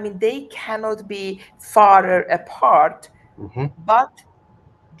fundamentalists, I mean, they cannot be farther apart, but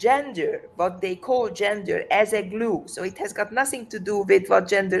gender, what they call gender, as a glue. So it has got nothing to do with what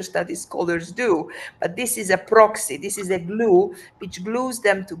gender studies scholars do, but this is a proxy, this is a glue which glues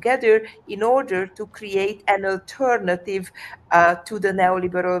them together in order to create an alternative to the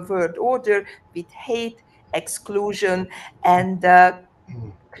neoliberal world order with hate exclusion, and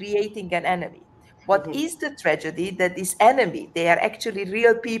creating an enemy. What is the tragedy? That this enemy, they are actually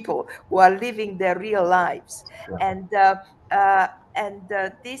real people who are living their real lives. Yeah. And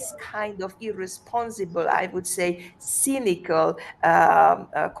this kind of irresponsible, I would say, cynical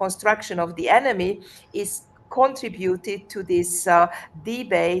construction of the enemy is contributed to this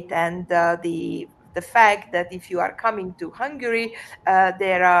debate and the fact that if you are coming to Hungary,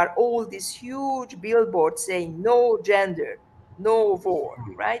 there are all these huge billboards saying no gender, no war,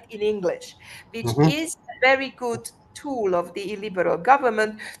 right, in English, which is a very good tool of the illiberal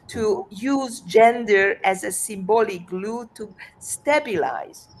government to use gender as a symbolic glue to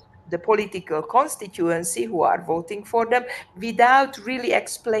stabilize the political constituency who are voting for them without really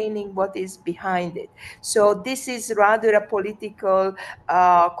explaining what is behind it. So this is rather a political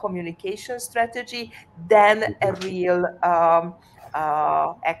communication strategy than a real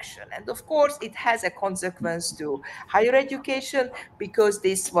action. And of course, it has a consequence to higher education, because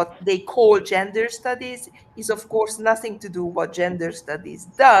this, what they call gender studies, is of course nothing to do what gender studies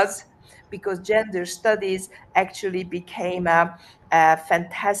does, because gender studies actually became a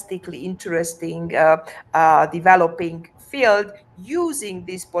fantastically interesting developing field using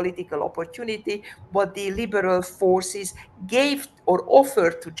this political opportunity what the liberal forces gave or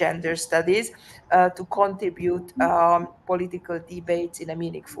offered to gender studies to contribute political debates in a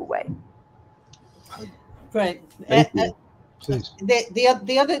meaningful way. Right. Thank you. Please.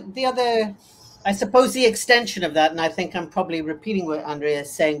 The other, I suppose the extension of that, and I think I'm probably repeating what Andrea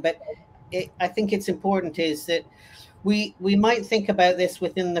is saying, but I think it's important, is that we might think about this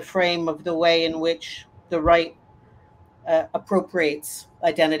within the frame of the way in which the right appropriates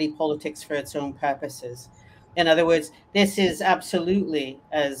identity politics for its own purposes. In other words, this is absolutely,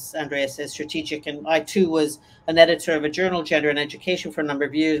 as Andrea says, strategic. And I too was an editor of a journal, Gender and Education, for a number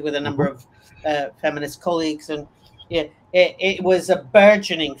of years with a number of feminist colleagues, and it was a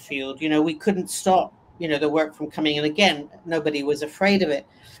burgeoning field. You know, we couldn't stop, you know, the work from coming in. Again, nobody was afraid of it,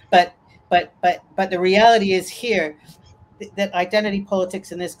 but the reality is here that identity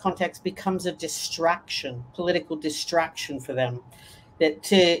politics in this context becomes a distraction, political distraction for them, that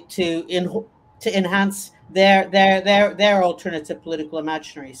to enhance their alternative political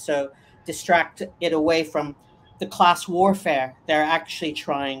imaginary. So distract it away from the class warfare they're actually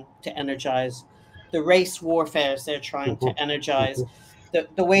trying to energize, the race warfares they're trying to energize,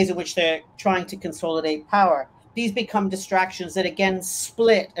 the ways in which they're trying to consolidate power. These become distractions that again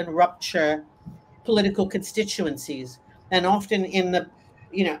split and rupture political constituencies. And often in the,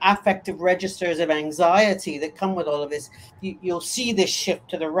 you know, affective registers of anxiety that come with all of this, you'll see this shift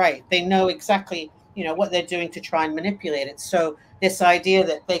to the right. They know exactly, you know, what they're doing to try and manipulate it. So this idea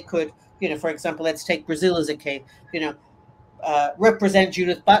that they could, you know, for example, let's take Brazil as a case, you know, represent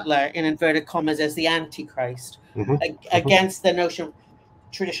Judith Butler in inverted commas as the Antichrist against the notion of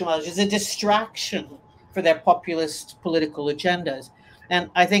traditional values is a distraction for their populist political agendas. And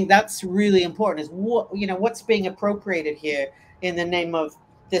I think that's really important, is what, you know, what's being appropriated here in the name of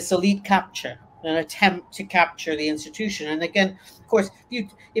this elite capture, an attempt to capture the institution. And again, of course,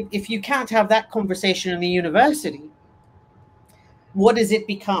 if you can't have that conversation in the university, what does it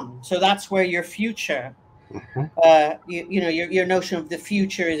become? So that's where your future, you know, your notion of the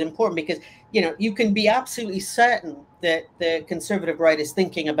future is important, because, you know, you can be absolutely certain that the conservative right is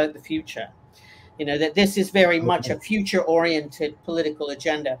thinking about the future. You know, that this is very much a future-oriented political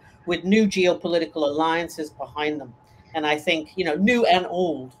agenda with new geopolitical alliances behind them. And I think, you know, new and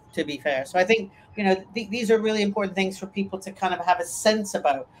old, to be fair. So I think, you know, these are really important things for people to kind of have a sense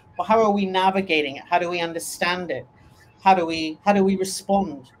about. Well, how are we navigating it? How do we understand it? How do we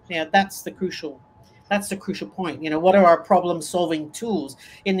respond? You know, that's the crucial point. You know, what are our problem-solving tools?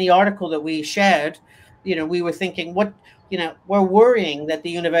 In the article that we shared, you know, we were thinking, what, you know, we're worrying that the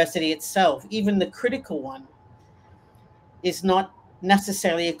university itself, even the critical one, is not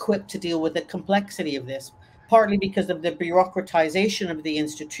necessarily equipped to deal with the complexity of this, partly because of the bureaucratization of the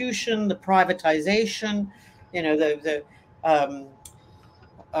institution, the privatization, you know, the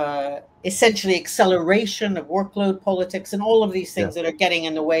essentially acceleration of workload politics and all of these things that are getting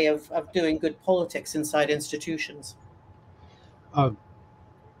in the way of doing good politics inside institutions.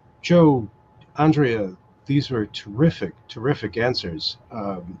 Jo, Andrea, these were terrific answers.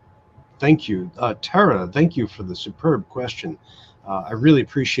 Thank you. Tara, thank you for the superb question. I really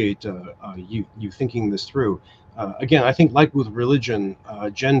appreciate you thinking this through. Again, I think like with religion,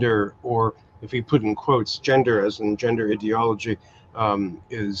 gender, or if we put in quotes, gender as in gender ideology,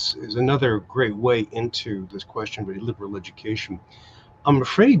 is another great way into this question of liberal education. I'm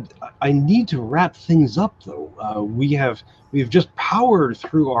afraid I need to wrap things up, though. We've just powered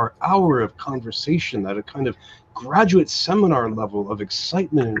through our hour of conversation at a kind of graduate seminar level of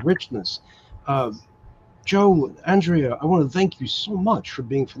excitement and richness. Jo, Andrea, I want to thank you so much for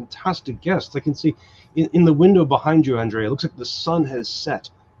being fantastic guests. I can see in the window behind you, Andrea, it looks like the sun has set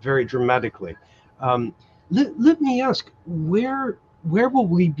very dramatically. Let me ask, where will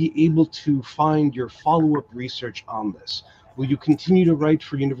we be able to find your follow-up research on this? Will you continue to write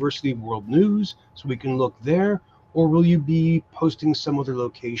for University of World News so we can look there, or will you be posting some other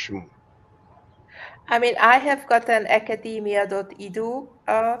location? I mean, I have got an academia.edu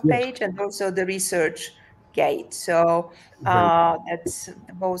page, yes, and also the research gate. So that's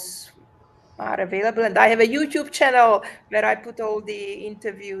both are available. And I have a YouTube channel where I put all the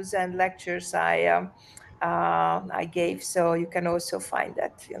interviews and lectures I gave. So you can also find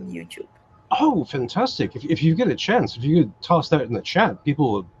that on YouTube. Oh, fantastic. If you get a chance, if you could toss that in the chat,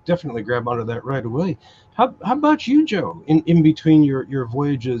 people will definitely grab onto that right away. How about you, Jo, in between your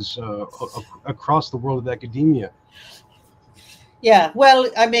voyages across the world of academia? Yeah, well,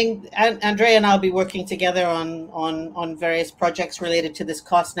 I mean, Andrea and I'll be working together on various projects related to this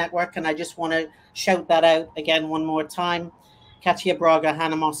cost network, and I just want to shout that out again one more time. Katia Braga,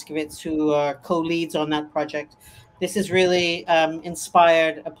 Hannah Moskowitz, who are co-leads on that project. This has really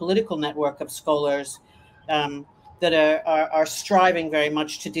inspired a political network of scholars that are striving very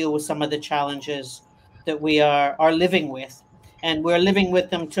much to deal with some of the challenges that we are living with. And we're living with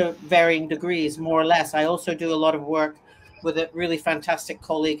them to varying degrees, more or less. I also do a lot of work with a really fantastic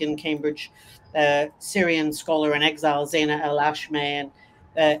colleague in Cambridge, Syrian scholar in exile, Zaina El-Ashmeh.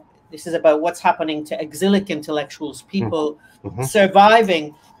 And this is about what's happening to exilic intellectuals, people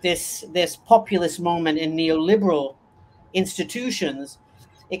surviving this populist moment in neoliberal institutions,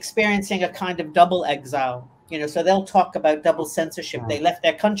 experiencing a kind of double exile. You know, so they'll talk about double censorship. They left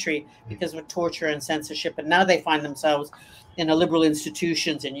their country because of torture and censorship, and now they find themselves in a liberal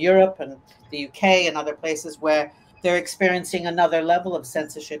institutions in Europe and the UK and other places where they're experiencing another level of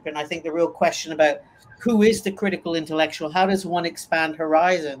censorship. And I think the real question about who is the critical intellectual, how does one expand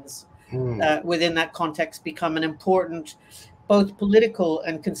horizons within that context, become an important both political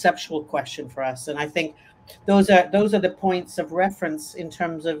and conceptual question for us. And I think those are the points of reference in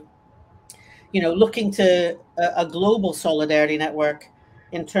terms of, you know, looking to a global solidarity network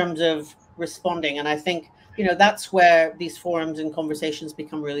in terms of responding. And I think, you know, that's where these forums and conversations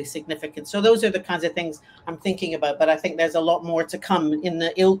become really significant. So those are the kinds of things I'm thinking about. But I think there's a lot more to come in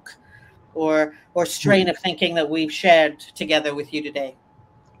the ilk or strain of thinking that we've shared together with you today.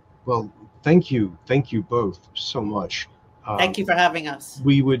 Well, thank you both so much. Thank you for having us.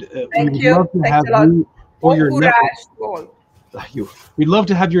 We would love to have you or your network. We'd love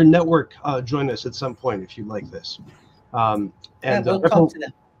to have your network join us at some point if you like this. And we'll talk to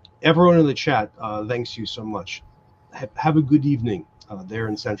them. Everyone in the chat, thanks you so much. Have a good evening there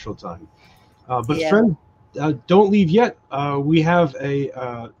in Central Time. Friend, don't leave yet. We have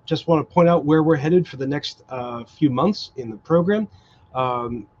just want to point out where we're headed for the next few months in the program.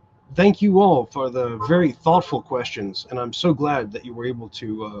 Thank you all for the very thoughtful questions, and I'm so glad that you were able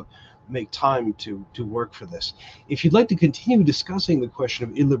to make time to work for this. If you'd like to continue discussing the question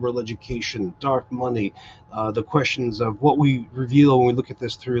of illiberal education, dark money, the questions of what we reveal when we look at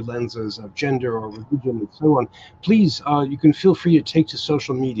this through lenses of gender or religion and so on, please, you can feel free to take to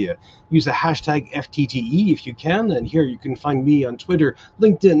social media. Use the hashtag FTTE if you can, and here you can find me on Twitter,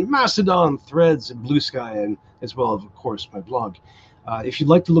 LinkedIn, Mastodon, Threads, and Blue Sky, and as well as, of course, my blog. If you'd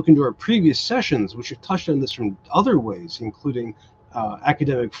like to look into our previous sessions, which have touched on this from other ways, including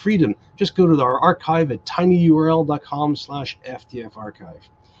academic freedom, just go to our archive at tinyurl.com/FDFarchive.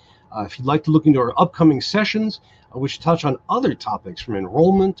 If you'd like to look into our upcoming sessions, which touch on other topics from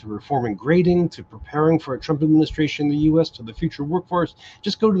enrollment to reforming grading to preparing for a Trump administration in the U.S. to the future workforce,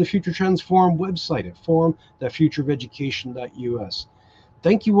 just go to the Future Trends Forum website at forum.futureofeducation.us.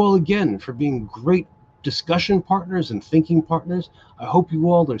 Thank you all again for being great discussion partners and thinking partners. I hope you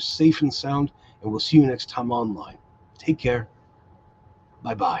all are safe and sound, and we'll see you next time online. Take care.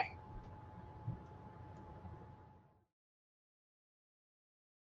 Bye-bye.